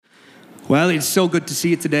Well, it's so good to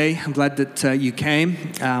see you today. I'm glad that you came.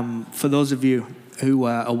 For those of you who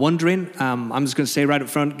are wondering, I'm just going to say right up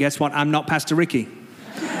front, guess what? I'm not Pastor Ricky.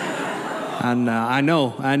 And I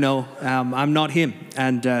know, I'm not him.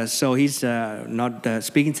 And so he's not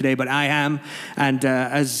speaking today, but I am. And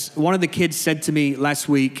as one of the kids said to me last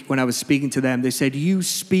week when I was speaking to them, they said, "You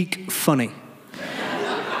speak funny."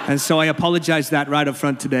 And so I apologize that right up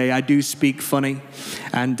front today. I do speak funny.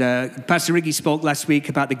 And Pastor Ricky spoke last week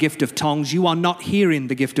about the gift of tongues. You are not hearing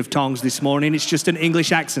the gift of tongues this morning. It's just an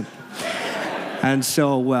English accent. And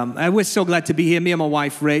so we're so glad to be here. Me and my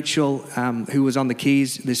wife, Rachel, who was on the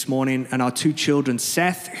keys this morning, and our two children,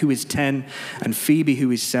 Seth, who is 10, and Phoebe, who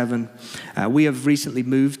is 7. We have recently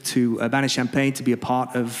moved to Urbana-Champaign to be a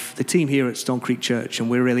part of the team here at Stone Creek Church, and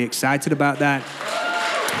we're really excited about that.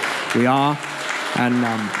 We are. And,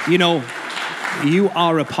 you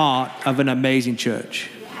are a part of an amazing church.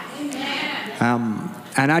 And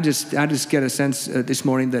I just get a sense this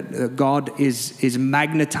morning that God is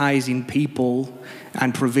magnetizing people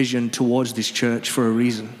and provision towards this church for a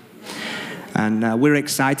reason. And we're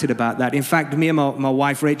excited about that. In fact, me and my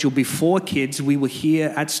wife, Rachel, before kids, we were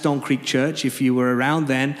here at Stone Creek Church, if you were around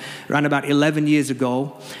then, around about 11 years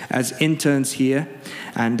ago, as interns here.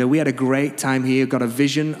 And we had a great time here, got a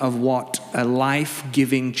vision of what a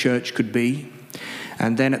life-giving church could be.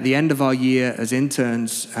 And then at the end of our year as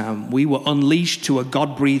interns, we were unleashed to a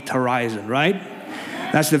God-breathed horizon, right?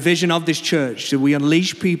 That's the vision of this church. So we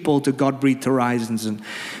unleash people to God-breathed horizons. And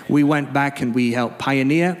we went back and we helped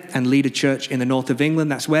pioneer and lead a church in the north of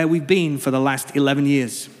England. That's where we've been for the last 11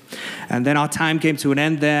 years. And then our time came to an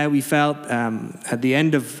end there. We felt at the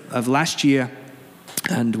end of last year,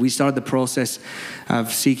 and we started the process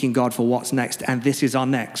of seeking God for what's next. And this is our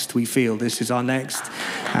next. We feel this is our next.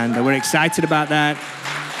 And we're excited about that.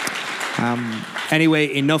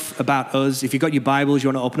 Anyway, enough about us. If you've got your Bibles, you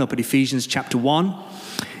want to open up at Ephesians chapter 1.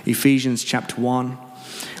 Ephesians chapter 1.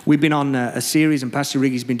 We've been on a series, and Pastor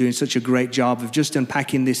Ricky's been doing such a great job of just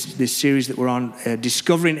unpacking this series that we're on,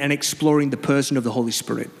 discovering and exploring the person of the Holy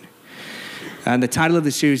Spirit. And the title of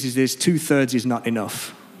the series is this: 2/3 is not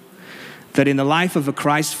enough. That in the life of a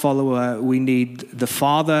Christ follower, we need the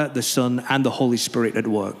Father, the Son, and the Holy Spirit at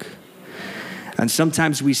work. And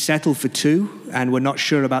sometimes we settle for 2, and we're not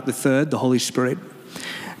sure about the 3rd, the Holy Spirit.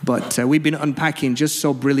 But we've been unpacking just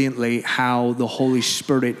so brilliantly how the Holy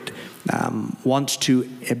Spirit wants to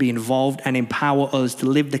be involved and empower us to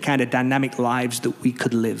live the kind of dynamic lives that we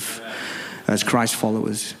could live as Christ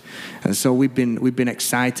followers. And so we've been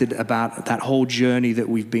excited about that whole journey that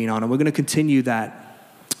we've been on, and we're going to continue that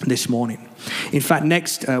this morning. In fact,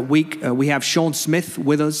 next week, we have Sean Smith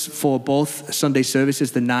with us for both Sunday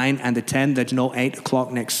services, the 9 and the 10. There's no 8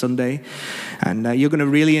 o'clock next Sunday. And you're going to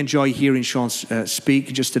really enjoy hearing Sean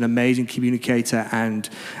speak, just an amazing communicator and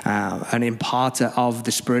an imparter of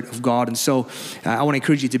the Spirit of God. And so I want to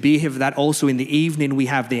encourage you to be here for that. Also in the evening, we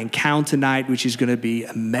have the Encounter Night, which is going to be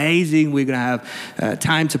amazing. We're going to have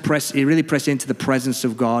time to really press into the presence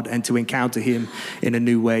of God and to encounter Him in a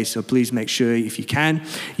new way. So please make sure, if you can,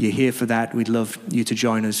 you're here for that. We'd love you to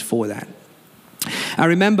join us for that. I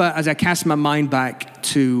remember as I cast my mind back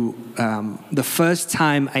to the first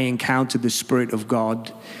time I encountered the Spirit of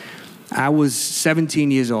God, I was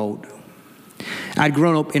 17 years old. I'd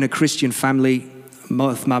grown up in a Christian family.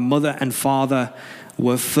 Both my mother and father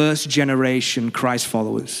were first generation Christ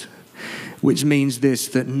followers, which means this,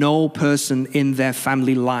 that no person in their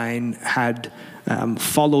family line had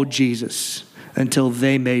followed Jesus until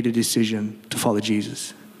they made a decision to follow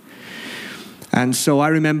Jesus. And so I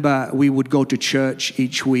remember we would go to church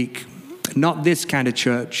each week. Not this kind of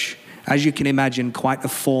church. As you can imagine, quite a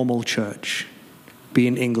formal church.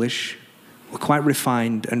 Being English, we're quite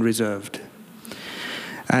refined and reserved.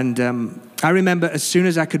 And I remember as soon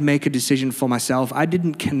as I could make a decision for myself, I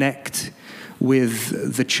didn't connect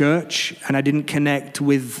with the church, and I didn't connect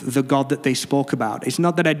with the God that they spoke about. It's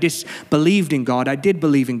not that I disbelieved in God. I did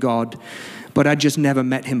believe in God, but I just never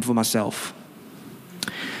met Him for myself.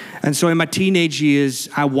 And so in my teenage years,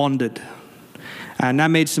 I wandered. And I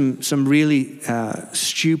made some really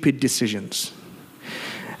stupid decisions.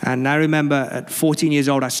 And I remember at 14 years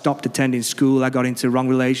old, I stopped attending school. I got into wrong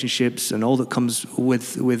relationships and all that comes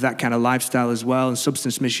with that kind of lifestyle as well, and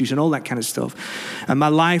substance misuse and all that kind of stuff. And my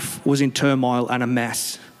life was in turmoil and a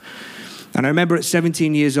mess. And I remember at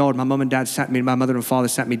 17 years old, my mom and dad my mother and father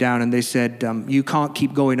sat me down, and they said, you can't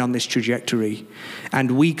keep going on this trajectory,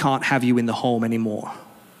 and we can't have you in the home anymore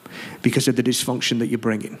because of the dysfunction that you're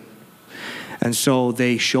bringing. And so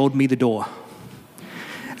they showed me the door.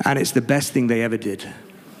 And it's the best thing they ever did.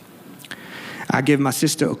 I gave my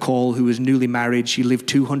sister a call who was newly married. She lived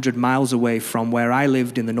 200 miles away from where I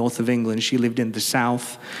lived in the north of England. She lived in the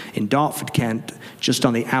south, in Dartford, Kent, just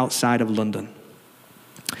on the outside of London.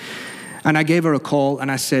 And I gave her a call and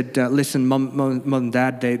I said, listen, Mum and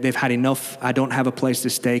Dad, they've had enough. I don't have a place to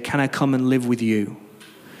stay. Can I come and live with you?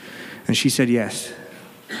 And she said yes.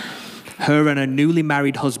 Her and her newly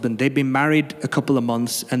married husband, they'd been married a couple of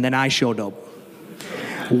months, and then I showed up.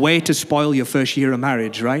 Way to spoil your first year of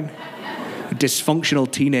marriage, right? A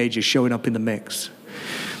dysfunctional teenager showing up in the mix.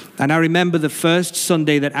 And I remember the first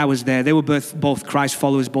Sunday that I was there, they were both Christ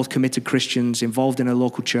followers, both committed Christians, involved in a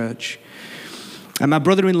local church. And my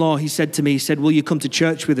brother-in-law, he said to me, will you come to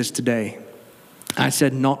church with us today? I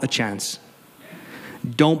said, not a chance.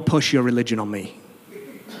 Don't push your religion on me.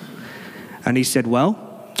 And he said, well,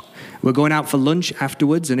 we're going out for lunch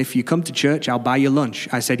afterwards, and if you come to church, I'll buy you lunch.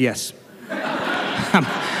 I said, yes.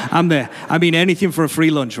 I'm there. I mean, anything for a free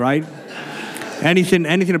lunch, right?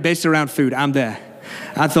 Anything based around food, I'm there.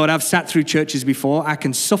 I thought, I've sat through churches before. I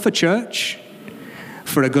can suffer church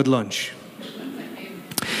for a good lunch.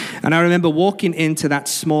 And I remember walking into that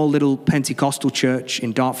small little Pentecostal church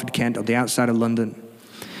in Dartford, Kent, on the outside of London.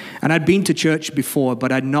 And I'd been to church before,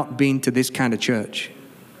 but I'd not been to this kind of church.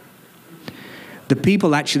 The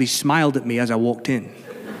people actually smiled at me as I walked in,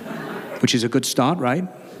 which is a good start, right?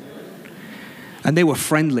 And they were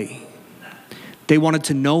friendly. They wanted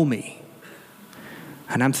to know me.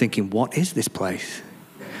 And I'm thinking, what is this place?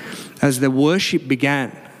 As the worship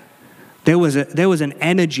began, there was an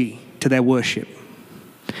energy to their worship.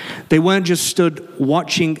 They weren't just stood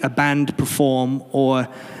watching a band perform or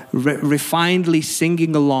refinedly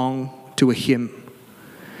singing along to a hymn,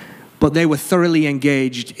 but they were thoroughly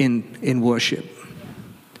engaged in worship.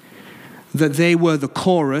 That they were the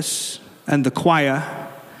chorus and the choir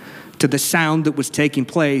to the sound that was taking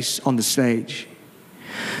place on the stage.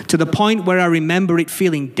 To the point where I remember it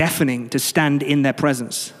feeling deafening to stand in their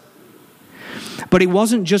presence. But it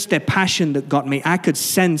wasn't just their passion that got me. I could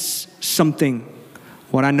sense something,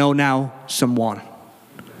 what I know now, someone,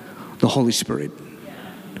 the Holy Spirit.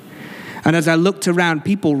 And as I looked around,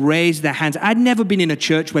 people raised their hands. I'd never been in a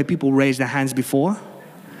church where people raised their hands before.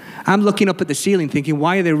 I'm looking up at the ceiling thinking,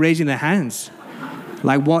 why are they raising their hands?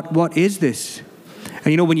 Like, what is this? And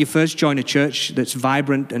you know, when you first join a church that's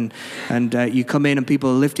vibrant and you come in and people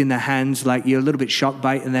are lifting their hands, like you're a little bit shocked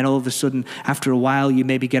by it, and then all of a sudden, after a while, you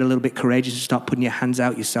maybe get a little bit courageous and start putting your hands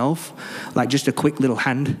out yourself, like just a quick little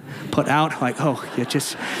hand put out, like, oh, you're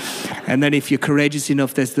just... And then if you're courageous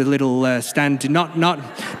enough, there's the little stand,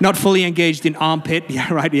 not fully engaged in armpit,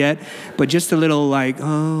 yeah, right yet, but just a little like,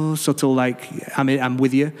 oh, subtle, like, I'm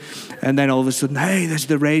with you. And then all of a sudden, hey, there's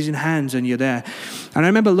the raising hands, and you're there. And I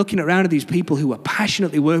remember looking around at these people who were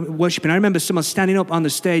passionately worshiping. I remember someone standing up on the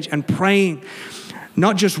stage and praying,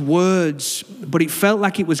 not just words, but it felt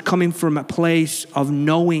like it was coming from a place of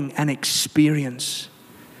knowing and experience.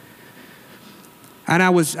 And I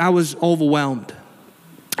was overwhelmed.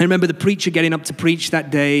 I remember the preacher getting up to preach that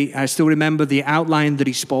day. I still remember the outline that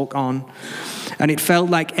he spoke on. And it felt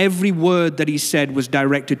like every word that he said was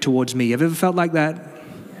directed towards me. Have you ever felt like that?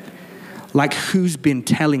 Like, who's been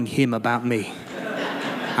telling him about me?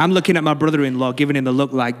 I'm looking at my brother-in-law, giving him the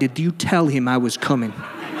look like, did you tell him I was coming?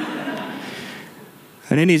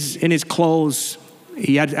 And in his close,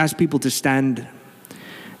 he had asked people to stand,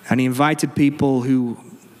 and he invited people who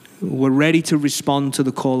were ready to respond to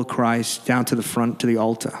the call of Christ down to the front, to the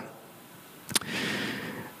altar.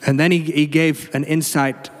 And then he gave an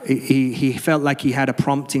insight. He felt like he had a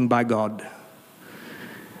prompting by God.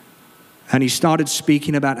 And he started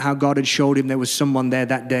speaking about how God had showed him there was someone there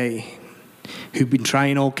that day who'd been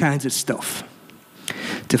trying all kinds of stuff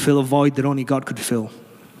to fill a void that only God could fill.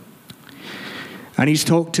 And he's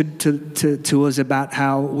talked to us about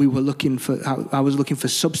how I was looking for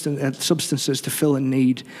substances to fill a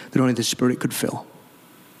need that only the Spirit could fill.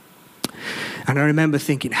 And I remember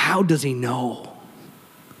thinking, how does he know?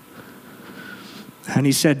 And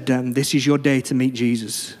he said, this is your day to meet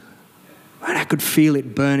Jesus. And I could feel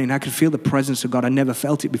it burning. I could feel the presence of God. I never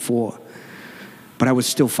felt it before. But I was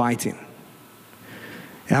still fighting.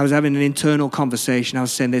 And I was having an internal conversation. I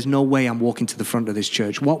was saying, there's no way I'm walking to the front of this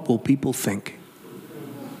church. What will people think?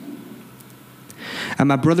 And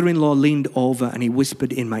my brother-in-law leaned over and he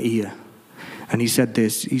whispered in my ear. And he said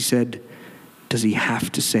this. He said, does he have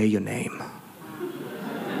to say your name?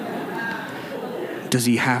 Does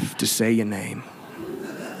he have to say your name?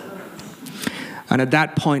 And at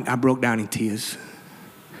that point, I broke down in tears.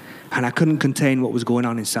 And I couldn't contain what was going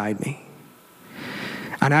on inside me.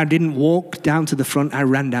 And I didn't walk down to the front. I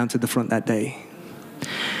ran down to the front that day.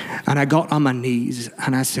 And I got on my knees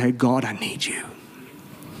and I said, God, I need you.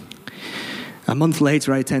 A month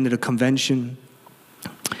later, I attended a convention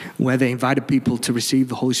where they invited people to receive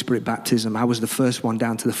the Holy Spirit baptism. I was the first one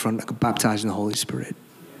down to the front that got baptized in the Holy Spirit.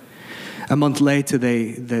 A month later,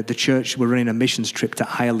 the church were running a missions trip to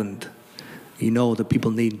Ireland. You know that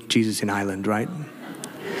people need Jesus in Ireland, right?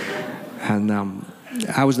 And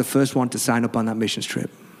I was the first one to sign up on that missions trip.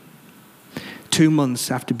 2 months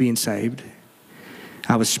after being saved,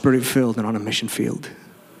 I was Spirit-filled and on a mission field,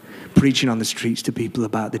 preaching on the streets to people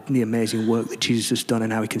about the amazing work that Jesus has done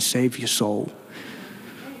and how he can save your soul.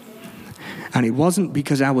 And it wasn't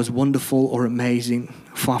because I was wonderful or amazing,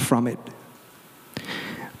 far from it,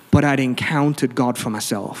 but I'd encountered God for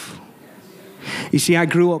myself. You see, I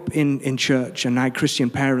grew up in church and I had Christian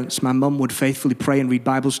parents. My mum would faithfully pray and read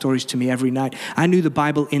Bible stories to me every night. I knew the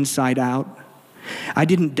Bible inside out. I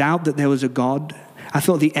didn't doubt that there was a God. I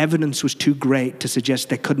thought the evidence was too great to suggest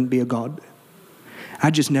there couldn't be a God. I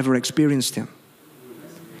just never experienced him.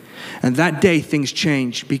 And that day things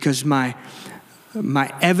changed because my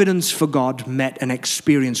evidence for God met an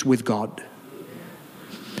experience with God.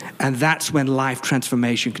 And that's when life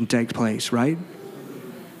transformation can take place, right?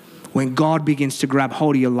 When God begins to grab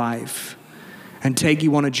hold of your life and take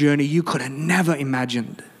you on a journey you could have never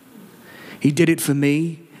imagined. He did it for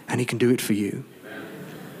me and he can do it for you.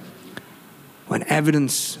 When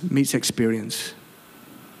evidence meets experience.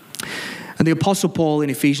 And the Apostle Paul in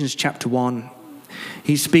Ephesians chapter 1,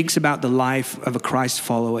 he speaks about the life of a Christ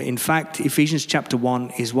follower. In fact, Ephesians chapter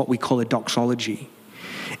 1 is what we call a doxology.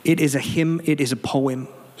 It is a hymn, it is a poem.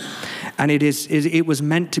 And it was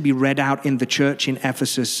meant to be read out in the church in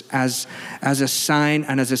Ephesus as a sign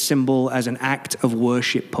and as a symbol, as an act of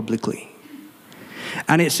worship publicly.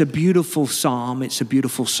 And it's a beautiful psalm, it's a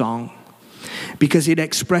beautiful song, because it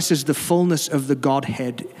expresses the fullness of the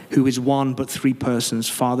Godhead, who is one but three persons,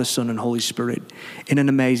 Father, Son, and Holy Spirit, in an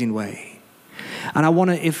amazing way. And I want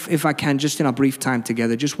to, if I can, just in our brief time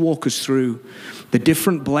together, just walk us through the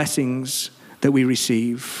different blessings that we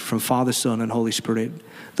receive from Father, Son, and Holy Spirit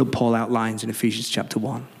that Paul outlines in Ephesians chapter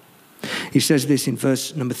 1. He says this in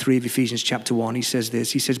verse number 3 of Ephesians chapter 1. He says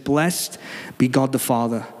this. He says, "Blessed be God the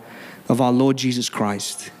Father of our Lord Jesus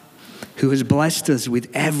Christ, who has blessed us with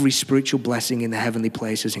every spiritual blessing in the heavenly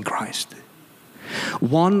places in Christ."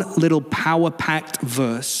 One little power-packed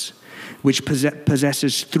verse which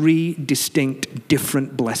possesses three distinct,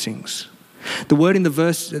 different blessings. The words in the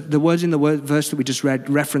verse that we just read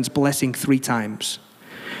reference blessing 3 times.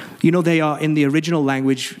 You know, they are in the original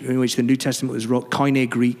language in which the New Testament was wrote, Koine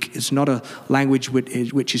Greek. It's not a language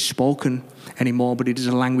which is spoken anymore, but it is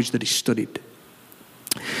a language that is studied.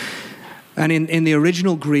 And in the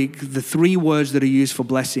original Greek, the 3 words that are used for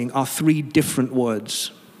blessing are 3 different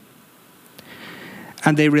words.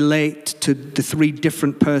 And they relate to the 3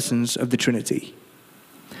 different persons of the Trinity.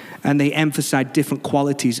 And they emphasize different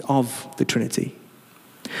qualities of the Trinity.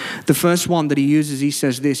 The first one that he uses, he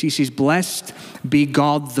says this. He says, "Blessed be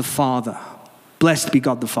God the Father." Blessed be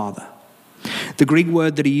God the Father. The Greek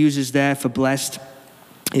word that he uses there for blessed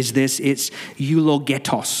is this. It's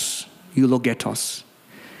eulogetos. Eulogetos.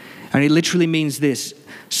 And it literally means this.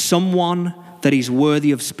 Someone that is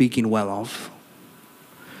worthy of speaking well of.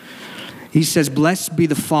 He says, "Blessed be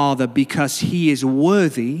the Father because he is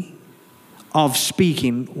worthy of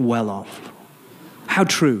speaking well of." How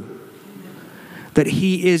true. That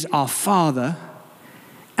he is our Father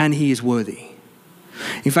and he is worthy.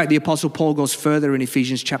 In fact, the Apostle Paul goes further in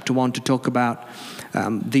Ephesians chapter 1 to talk about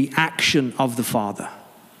the action of the Father.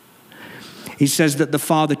 He says that the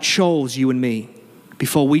Father chose you and me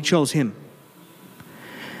before we chose him.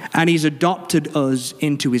 And he's adopted us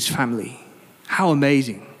into his family. How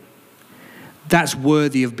amazing. That's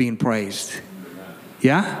worthy of being praised.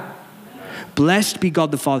 Yeah? Blessed be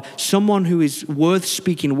God the Father, someone who is worth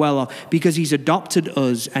speaking well of because he's adopted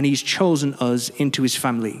us and he's chosen us into his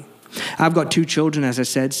family. I've got 2 children, as I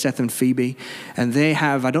said, Seth and Phoebe, and they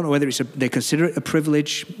have, I don't know whether they consider it a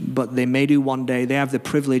privilege, but they may do one day, they have the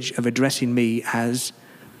privilege of addressing me as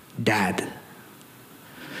Dad.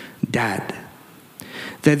 Dad.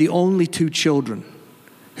 They're the only 2 children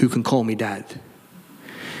who can call me Dad.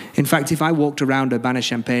 In fact, if I walked around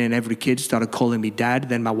Urbana-Champaign and every kid started calling me Dad,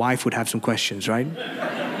 then my wife would have some questions, right?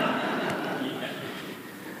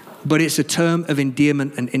 But it's a term of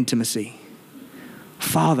endearment and intimacy.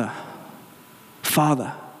 Father,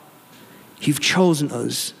 Father, you've chosen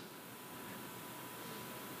us.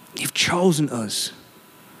 You've chosen us.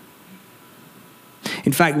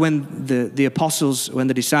 In fact, when the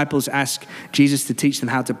disciples ask Jesus to teach them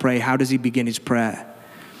how to pray, how does he begin his prayer?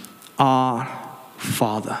 Our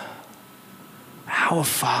Father, our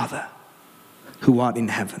Father who art in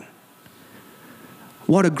heaven.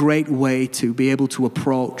 What a great way to be able to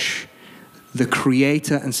approach the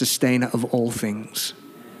creator and sustainer of all things,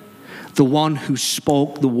 the one who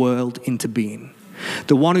spoke the world into being,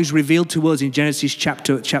 the one who's revealed to us in Genesis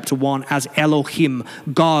chapter 1 as Elohim,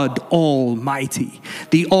 God Almighty,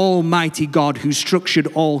 the Almighty God who structured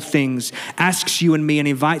all things, asks you and me and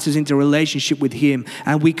invites us into a relationship with him,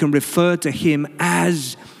 and we can refer to him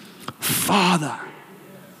as Father.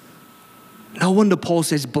 No wonder Paul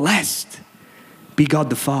says, blessed be God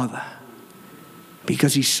the Father,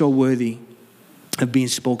 because he's so worthy of being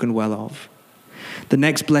spoken well of. The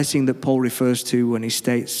next blessing that Paul refers to when he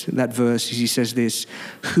states that verse is he says this,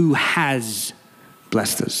 who has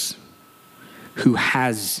blessed us? Who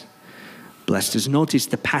has blessed us? Notice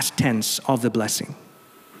the past tense of the blessing.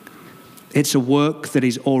 It's a work that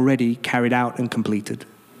is already carried out and completed.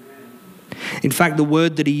 In fact, the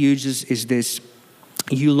word that he uses is this,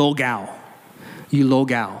 eulogao,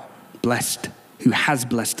 blessed, who has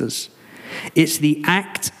blessed us. It's the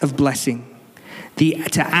act of blessing.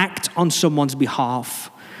 To act on someone's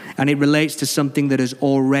behalf, and it relates to something that has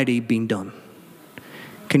already been done.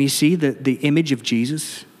 Can you see the image of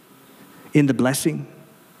Jesus in the blessing?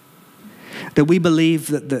 That we believe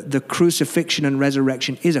that the crucifixion and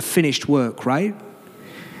resurrection is a finished work, right?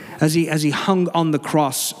 As he hung on the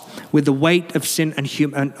cross with the weight of sin and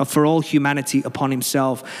for all humanity upon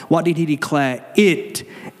himself, what did he declare? It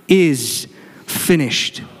is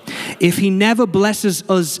finished. If he never blesses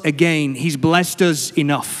us again, he's blessed us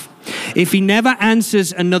enough. If he never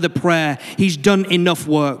answers another prayer, he's done enough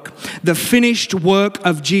work. The finished work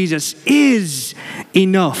of Jesus is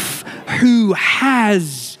enough. Who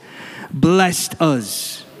has blessed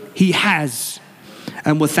us? He has.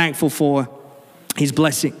 And we're thankful for his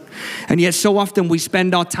blessing. And yet so often we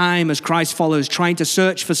spend our time as Christ followers trying to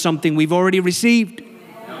search for something we've already received.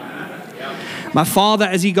 My father,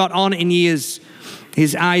 as he got on in years,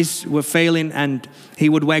 his eyes were failing and he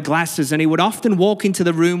would wear glasses, and he would often walk into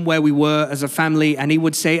the room where we were as a family and he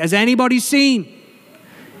would say, has anybody seen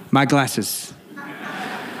my glasses?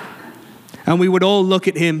 And we would all look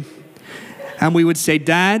at him and we would say,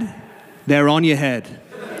 Dad, they're on your head.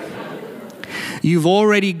 You've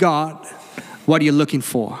already got what you're looking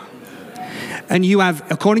for. And you have,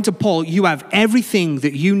 according to Paul, you have everything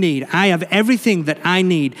that you need. I have everything that I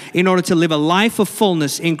need in order to live a life of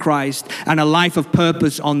fullness in Christ and a life of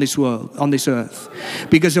purpose on this world, on this earth,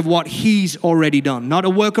 because of what he's already done. Not a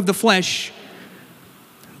work of the flesh,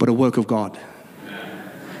 but a work of God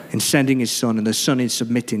in sending his son, and the son is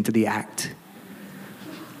submitting to the act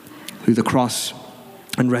through the cross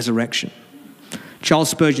and resurrection.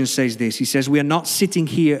 Charles Spurgeon says this. He says, we are not sitting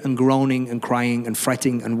here and groaning and crying and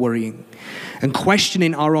fretting and worrying and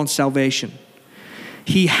questioning our own salvation.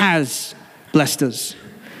 He has blessed us,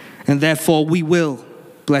 and therefore we will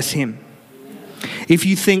bless him. If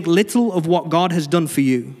you think little of what God has done for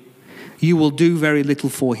you, you will do very little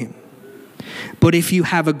for him. But if you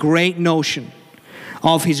have a great notion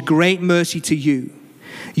of his great mercy to you,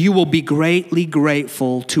 you will be greatly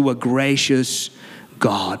grateful to a gracious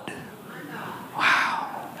God.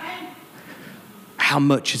 Wow. How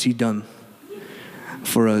much has he done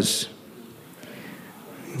for us?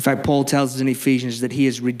 In fact, Paul tells us in Ephesians that he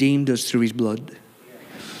has redeemed us through his blood.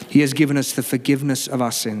 He has given us the forgiveness of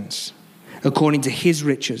our sins. According to his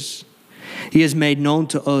riches, he has made known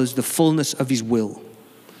to us the fullness of his will,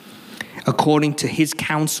 according to his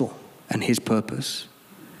counsel and his purpose.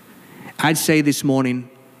 I'd say this morning,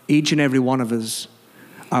 each and every one of us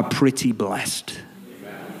are pretty blessed.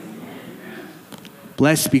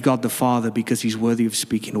 Blessed be God the Father, because he's worthy of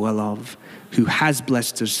speaking well of, who has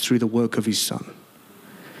blessed us through the work of his Son.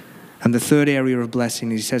 And the third area of blessing,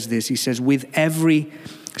 he says this, he says, with every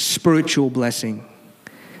spiritual blessing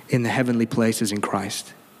in the heavenly places in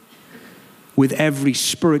Christ. With every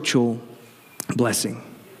spiritual blessing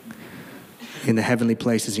in the heavenly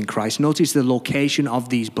places in Christ. Notice the location of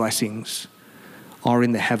these blessings are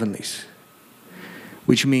in the heavenlies,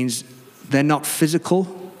 which means they're not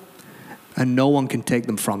physical and no one can take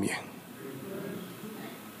them from you.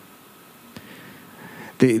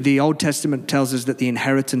 The Old Testament tells us that the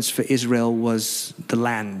inheritance for Israel was the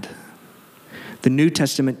land. The New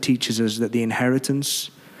Testament teaches us that the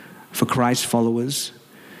inheritance for Christ's followers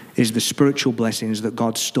is the spiritual blessings that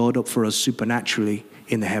God stored up for us supernaturally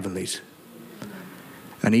in the heavenlies.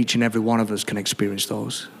 And each and every one of us can experience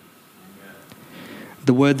those.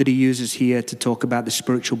 The word that he uses here to talk about the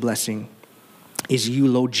spiritual blessing is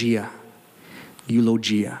eulogia.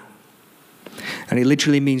 Eulogia. And it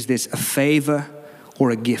literally means this, a favor or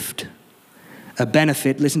a gift, a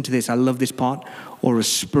benefit, listen to this, I love this part, or a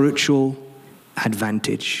spiritual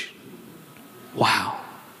advantage. Wow.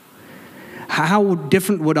 How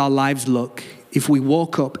different would our lives look if we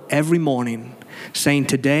woke up every morning saying,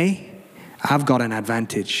 today, I've got an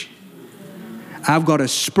advantage. I've got a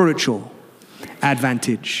spiritual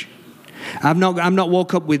advantage. I'm not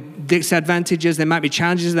woke up with disadvantages. There might be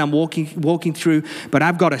challenges that I'm walking through, but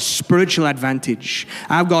I've got a spiritual advantage.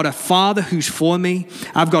 I've got a Father who's for me.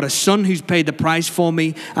 I've got a Son who's paid the price for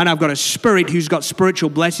me, and I've got a Spirit who's got spiritual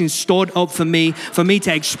blessings stored up for me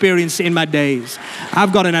to experience in my days.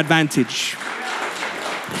 I've got an advantage.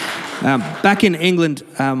 Back in England,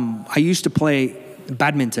 I used to play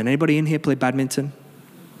badminton. Anybody in here play badminton?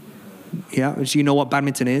 Yeah, so you know what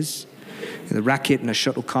badminton is? The racket and a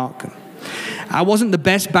shuttlecock. I wasn't the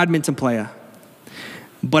best badminton player,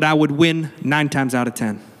 but I would win 9 times out of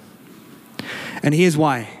 10. And here's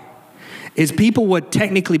why. Is people were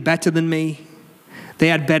technically better than me. They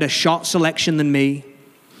had better shot selection than me,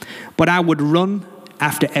 but I would run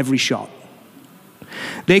after every shot.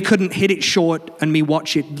 They couldn't hit it short and me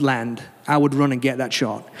watch it land. I would run and get that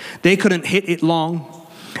shot. They couldn't hit it long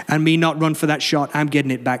and me not run for that shot. I'm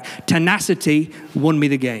getting it back. Tenacity won me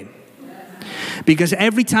the game. Because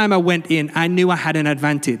every time I went in, I knew I had an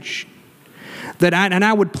advantage. And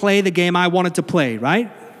I would play the game I wanted to play,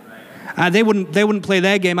 right? They wouldn't play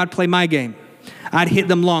their game, I'd play my game. I'd hit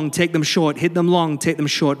them long, take them short, hit them long, take them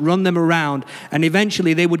short, run them around, and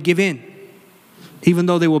eventually they would give in, even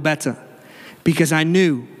though they were better, because I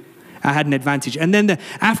knew I had an advantage. And then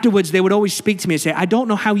afterwards, they would always speak to me and say, I don't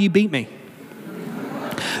know how you beat me.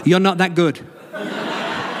 You're not that good.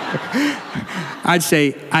 I'd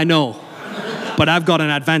say, I know, but I've got an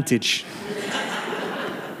advantage.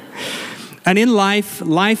 And in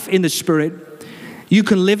life in the Spirit, you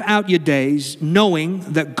can live out your days knowing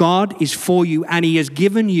that God is for you and He has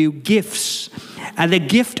given you gifts. And the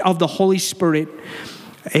gift of the Holy Spirit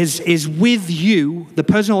is with you. The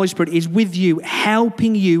person of the Holy Spirit is with you,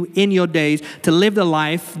 helping you in your days to live the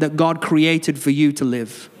life that God created for you to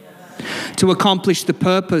live. To accomplish the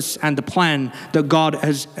purpose and the plan that God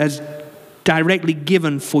has directly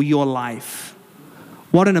given for your life.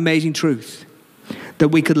 What an amazing truth that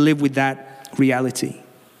we could live with that reality.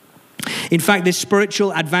 In fact, this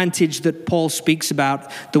spiritual advantage that Paul speaks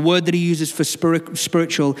about, the word that he uses for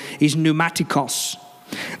spiritual is pneumatikos,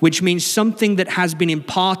 which means something that has been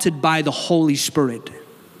imparted by the Holy Spirit.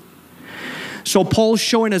 So Paul's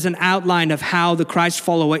showing us an outline of how the Christ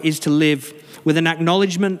follower is to live with an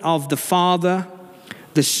acknowledgement of the Father,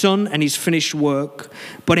 the Son, and His finished work,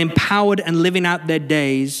 but empowered and living out their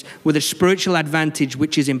days with a spiritual advantage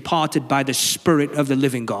which is imparted by the Spirit of the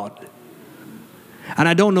living God. And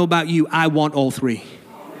I don't know about you, I want all three.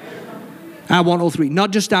 I want all three.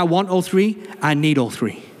 Not just I want all three, I need all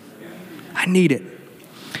three. I need it.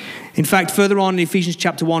 In fact, further on in Ephesians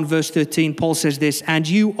chapter 1, verse 13, Paul says this, and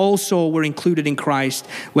you also were included in Christ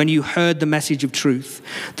when you heard the message of truth,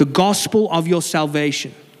 the gospel of your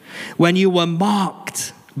salvation, when you were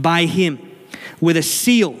marked by Him with a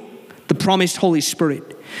seal, the promised Holy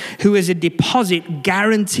Spirit, who is a deposit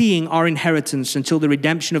guaranteeing our inheritance until the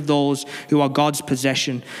redemption of those who are God's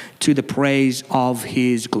possession to the praise of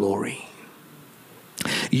His glory.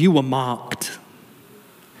 You were marked.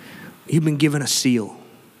 You've been given a seal.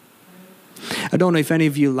 I don't know if any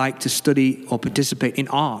of you like to study or participate in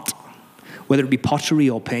art, whether it be pottery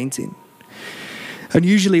or painting. And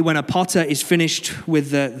usually when a potter is finished with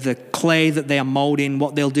the clay that they are molding,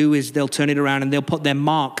 what they'll do is they'll turn it around and they'll put their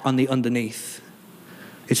mark on the underneath.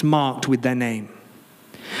 It's marked with their name.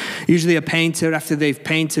 Usually a painter, after they've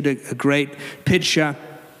painted a great picture,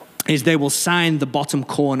 is they will sign the bottom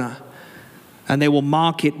corner and they will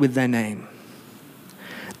mark it with their name.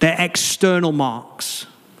 They're external marks.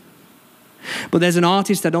 But there's an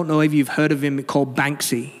artist, I don't know if you've heard of him, called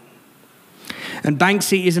Banksy. And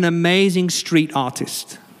Banksy is an amazing street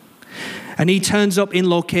artist. And he turns up in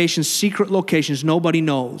locations, secret locations nobody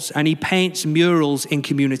knows. And he paints murals in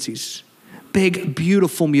communities. Big,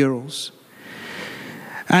 beautiful murals.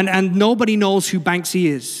 And nobody knows who Banksy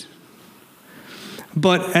is.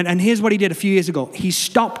 But here's what he did a few years ago. He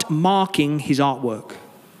stopped marking his artwork.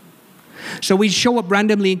 So we'd show up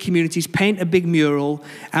randomly in communities, paint a big mural,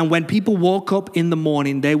 and when people woke up in the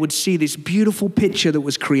morning, they would see this beautiful picture that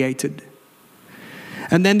was created.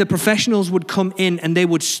 And then the professionals would come in and they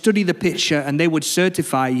would study the picture and they would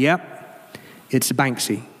certify, yep, it's a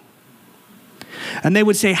Banksy. And they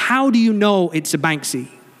would say, how do you know it's a Banksy?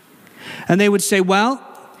 And they would say, well,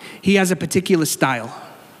 he has a particular style.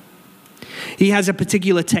 He has a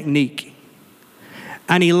particular technique.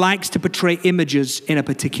 And he likes to portray images in a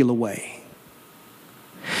particular way.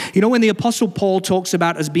 You know, when the Apostle Paul talks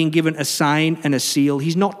about us being given a sign and a seal,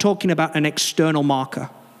 he's not talking about an external marker.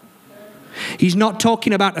 He's not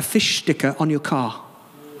talking about a fish sticker on your car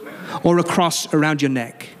or a cross around your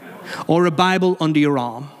neck or a Bible under your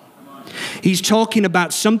arm. He's talking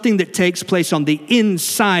about something that takes place on the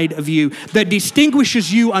inside of you that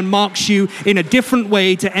distinguishes you and marks you in a different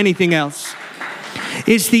way to anything else.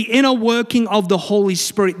 It's the inner working of the Holy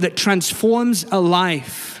Spirit that transforms a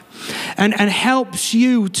life and helps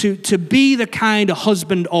you to be the kind of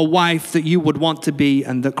husband or wife that you would want to be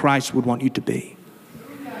and that Christ would want you to be.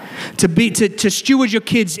 To steward your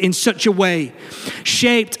kids in such a way,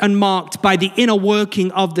 shaped and marked by the inner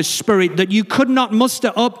working of the Spirit that you could not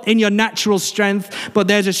muster up in your natural strength, but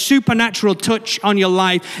there's a supernatural touch on your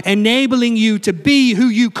life, enabling you to be who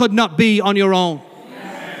you could not be on your own.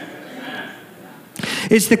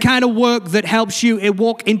 It's the kind of work that helps you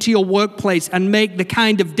walk into your workplace and make the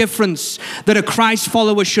kind of difference that a Christ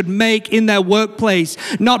follower should make in their workplace,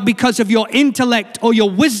 not because of your intellect or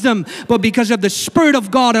your wisdom, but because of the Spirit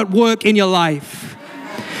of God at work in your life.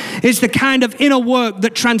 It's the kind of inner work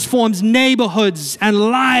that transforms neighborhoods and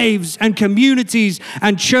lives and communities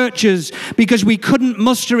and churches because we couldn't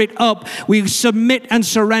muster it up. We submit and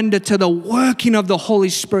surrender to the working of the Holy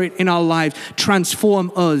Spirit in our lives.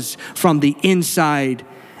 Transform us from the inside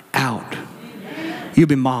out. You've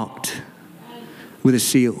been marked with a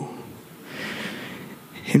seal.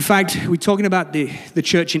 In fact, we're talking about the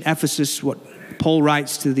church in Ephesus, what Paul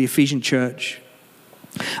writes to the Ephesian church.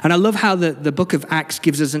 And I love how the book of Acts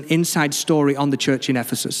gives us an inside story on the church in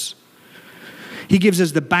Ephesus. He gives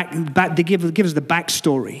us the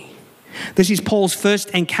backstory. This is Paul's first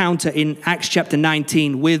encounter in Acts chapter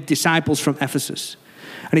 19 with disciples from Ephesus.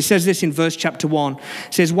 And he says this in verse chapter 1.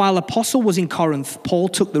 It says, while Apostle was in Corinth, Paul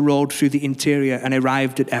took the road through the interior and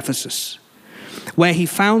arrived at Ephesus, where he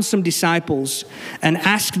found some disciples and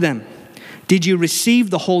asked them, did you receive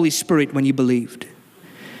the Holy Spirit when you believed?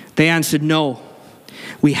 They answered, no.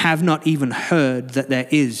 We have not even heard that there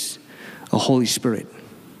is a Holy Spirit.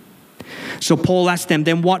 So Paul asked them,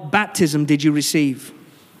 then what baptism did you receive?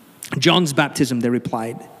 John's baptism, they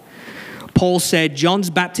replied. Paul said, John's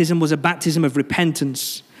baptism was a baptism of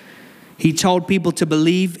repentance. He told people to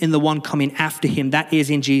believe in the one coming after him, that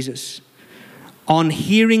is in Jesus. On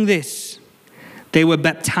hearing this, they were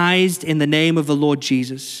baptized in the name of the Lord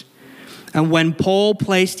Jesus. And when Paul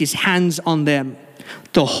placed his hands on them,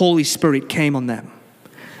 the Holy Spirit came on them.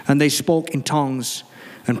 And they spoke in tongues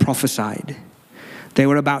and prophesied. They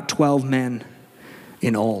were about 12 men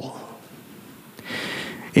in all.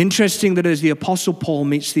 Interesting that as the Apostle Paul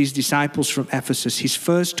meets these disciples from Ephesus, his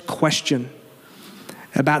first question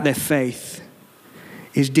about their faith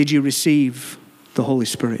is, did you receive the Holy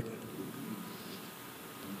Spirit?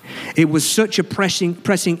 It was such a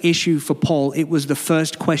pressing issue for Paul. It was the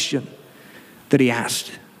first question that he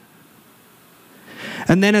asked.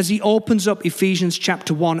 And then as he opens up Ephesians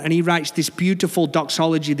chapter 1 and he writes this beautiful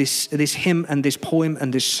doxology, this hymn and this poem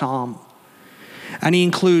and this psalm. And he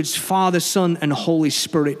includes Father, Son, and Holy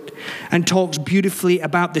Spirit and talks beautifully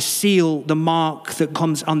about the seal, the mark that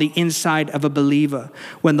comes on the inside of a believer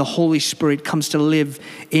when the Holy Spirit comes to live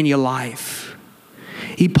in your life.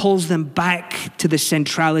 He pulls them back to the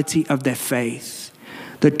centrality of their faith.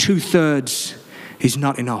 The 2/3 is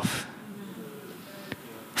not enough.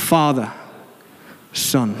 Father,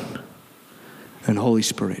 Son, and Holy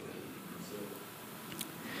Spirit.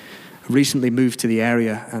 I recently moved to the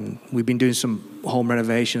area and we've been doing some home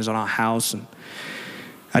renovations on our house, and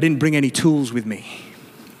I didn't bring any tools with me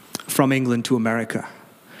from England to America.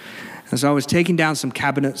 And so I was taking down some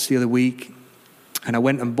cabinets the other week and I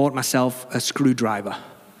went and bought myself a screwdriver,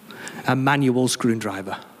 a manual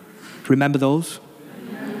screwdriver. Remember those?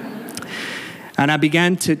 And I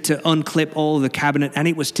began to unclip all the cabinet, and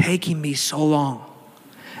it was taking me so long.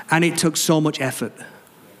 And it took so much effort.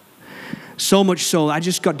 So much so, I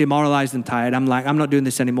just got demoralized and tired. I'm like, I'm not doing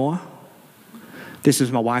this anymore. This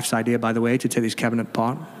was my wife's idea, by the way, to take this cabinet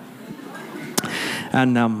apart.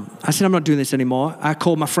 And I said, I'm not doing this anymore. I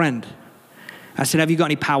called my friend. I said, have you got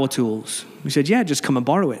any power tools? He said, yeah, just come and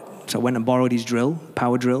borrow it. So I went and borrowed his drill,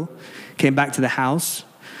 power drill. Came back to the house.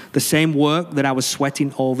 The same work that I was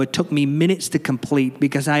sweating over took me minutes to complete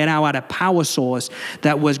because I now had a power source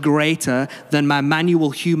that was greater than my manual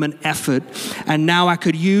human effort. And now I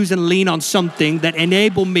could use and lean on something that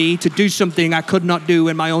enabled me to do something I could not do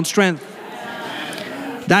in my own strength.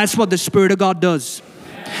 That's what the Spirit of God does.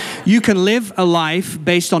 You can live a life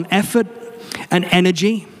based on effort and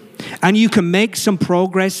energy, and you can make some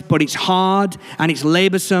progress, but it's hard and it's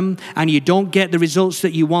laborsome and you don't get the results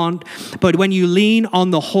that you want. But when you lean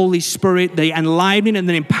on the Holy Spirit, the enlivening and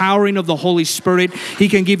the empowering of the Holy Spirit, He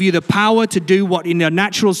can give you the power to do what in your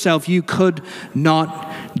natural self you could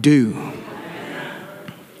not do.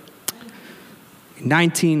 In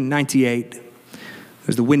 1998, there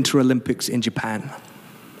was the Winter Olympics in Japan.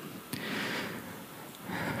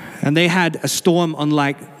 And they had a storm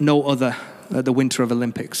unlike no other at the Winter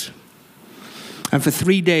Olympics. And for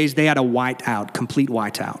 3 days, they had a whiteout, complete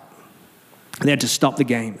whiteout. They had to stop the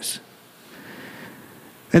games.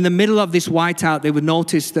 In the middle of this whiteout, they would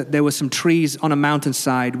notice that there were some trees on a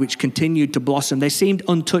mountainside which continued to blossom. They seemed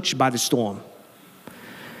untouched by the storm.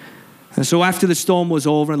 And so after the storm was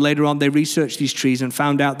over and later on, they researched these trees and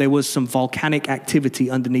found out there was some volcanic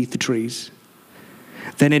activity underneath the trees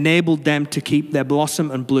that enabled them to keep their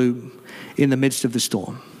blossom and bloom in the midst of the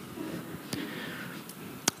storm.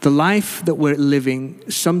 The life that we're living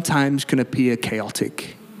sometimes can appear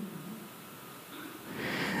chaotic.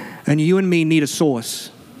 And you and me need a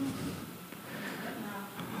source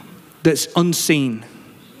that's unseen,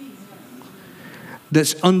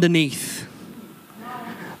 that's underneath,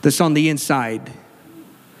 that's on the inside,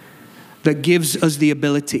 that gives us the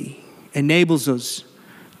ability, enables us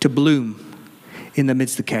to bloom in the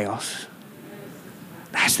midst of chaos.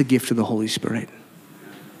 That's the gift of the Holy Spirit.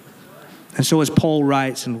 And so as Paul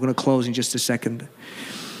writes, and we're going to close in just a second,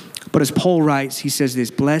 but as Paul writes, he says this: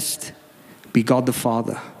 blessed be God the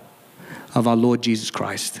Father of our Lord Jesus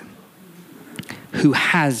Christ, who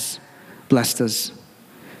has blessed us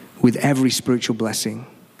with every spiritual blessing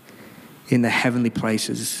in the heavenly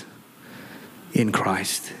places in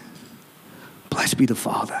Christ. Blessed be the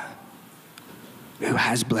Father who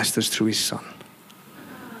has blessed us through his Son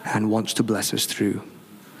and wants to bless us through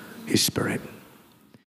his Spirit.